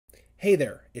Hey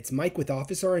there, it's Mike with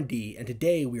OfficeRnD, and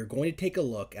today we are going to take a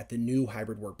look at the new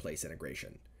hybrid workplace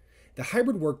integration. The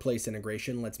hybrid workplace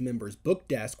integration lets members book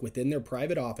desks within their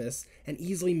private office and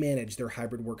easily manage their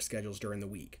hybrid work schedules during the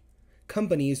week.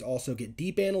 Companies also get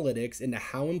deep analytics into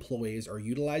how employees are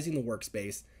utilizing the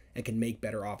workspace and can make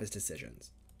better office decisions.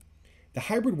 The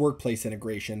hybrid workplace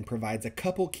integration provides a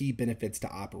couple key benefits to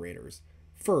operators.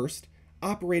 First,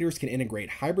 operators can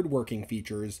integrate hybrid working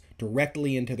features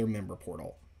directly into their member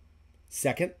portal.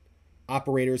 Second,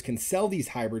 operators can sell these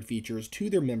hybrid features to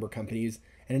their member companies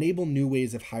and enable new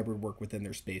ways of hybrid work within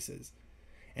their spaces.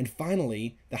 And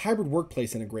finally, the hybrid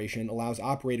workplace integration allows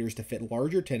operators to fit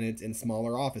larger tenants in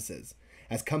smaller offices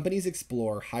as companies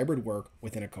explore hybrid work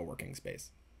within a co-working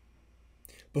space.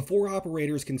 Before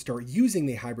operators can start using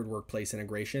the hybrid workplace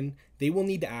integration, they will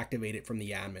need to activate it from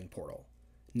the admin portal.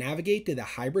 Navigate to the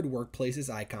hybrid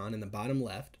workplaces icon in the bottom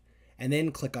left, and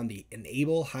then click on the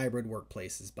Enable Hybrid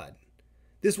Workplaces button.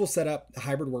 This will set up the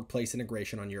hybrid workplace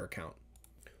integration on your account.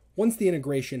 Once the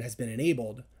integration has been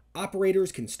enabled,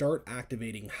 operators can start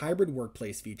activating hybrid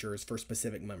workplace features for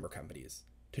specific member companies.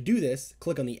 To do this,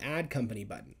 click on the Add Company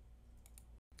button.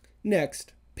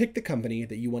 Next, pick the company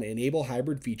that you want to enable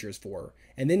hybrid features for,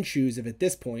 and then choose if at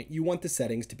this point you want the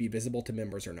settings to be visible to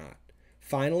members or not.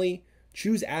 Finally,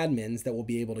 choose admins that will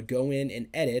be able to go in and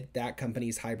edit that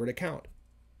company's hybrid account.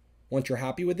 Once you're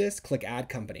happy with this, click Add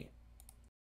Company.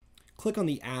 Click on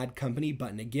the Add Company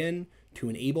button again to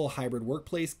enable hybrid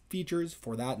workplace features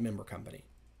for that member company.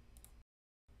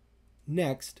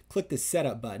 Next, click the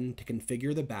Setup button to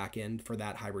configure the backend for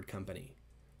that hybrid company.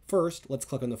 First, let's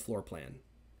click on the floor plan.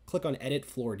 Click on Edit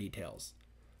Floor Details.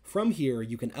 From here,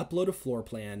 you can upload a floor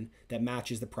plan that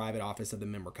matches the private office of the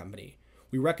member company.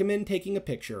 We recommend taking a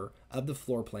picture of the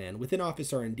floor plan within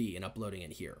OfficeRnD and uploading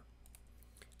it here.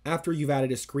 After you've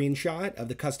added a screenshot of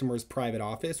the customer's private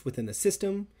office within the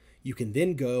system, you can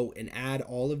then go and add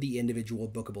all of the individual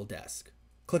bookable desks.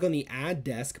 Click on the Add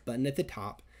Desk button at the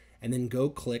top, and then go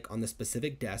click on the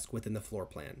specific desk within the floor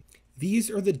plan.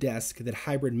 These are the desks that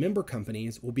hybrid member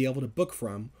companies will be able to book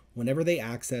from whenever they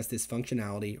access this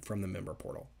functionality from the member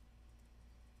portal.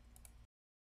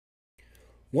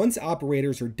 Once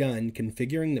operators are done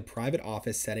configuring the private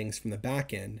office settings from the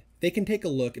back end, they can take a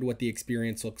look at what the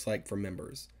experience looks like for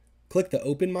members. Click the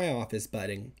Open My Office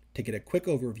button to get a quick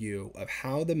overview of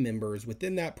how the members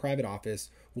within that private office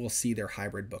will see their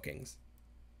hybrid bookings.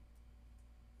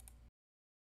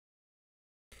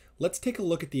 Let's take a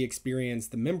look at the experience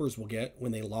the members will get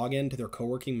when they log into their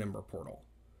co-working member portal.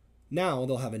 Now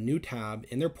they'll have a new tab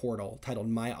in their portal titled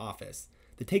My Office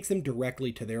that takes them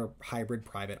directly to their hybrid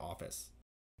private office.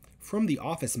 From the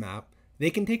office map, they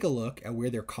can take a look at where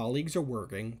their colleagues are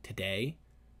working today,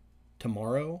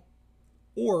 tomorrow,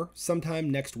 or sometime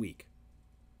next week.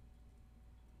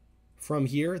 From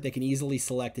here, they can easily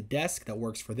select a desk that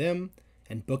works for them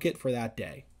and book it for that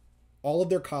day. All of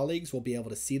their colleagues will be able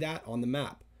to see that on the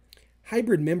map.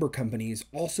 Hybrid member companies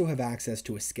also have access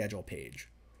to a schedule page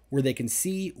where they can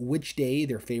see which day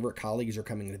their favorite colleagues are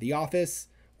coming to the office,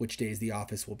 which days the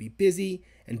office will be busy,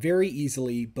 and very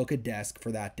easily book a desk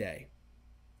for that day.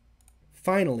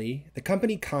 Finally, the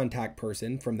company contact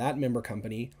person from that member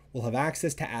company will have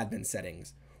access to admin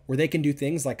settings, where they can do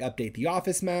things like update the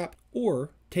office map or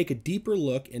take a deeper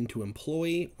look into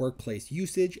employee workplace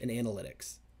usage and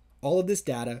analytics. All of this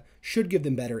data should give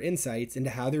them better insights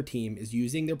into how their team is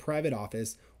using their private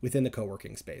office within the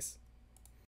co-working space.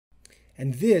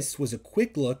 And this was a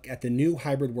quick look at the new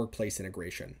hybrid workplace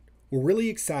integration. We're really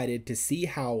excited to see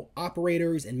how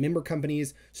operators and member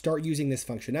companies start using this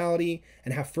functionality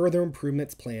and have further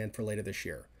improvements planned for later this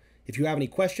year. If you have any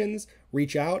questions,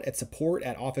 reach out at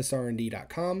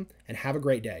support@officernd.com and have a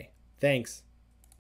great day. Thanks.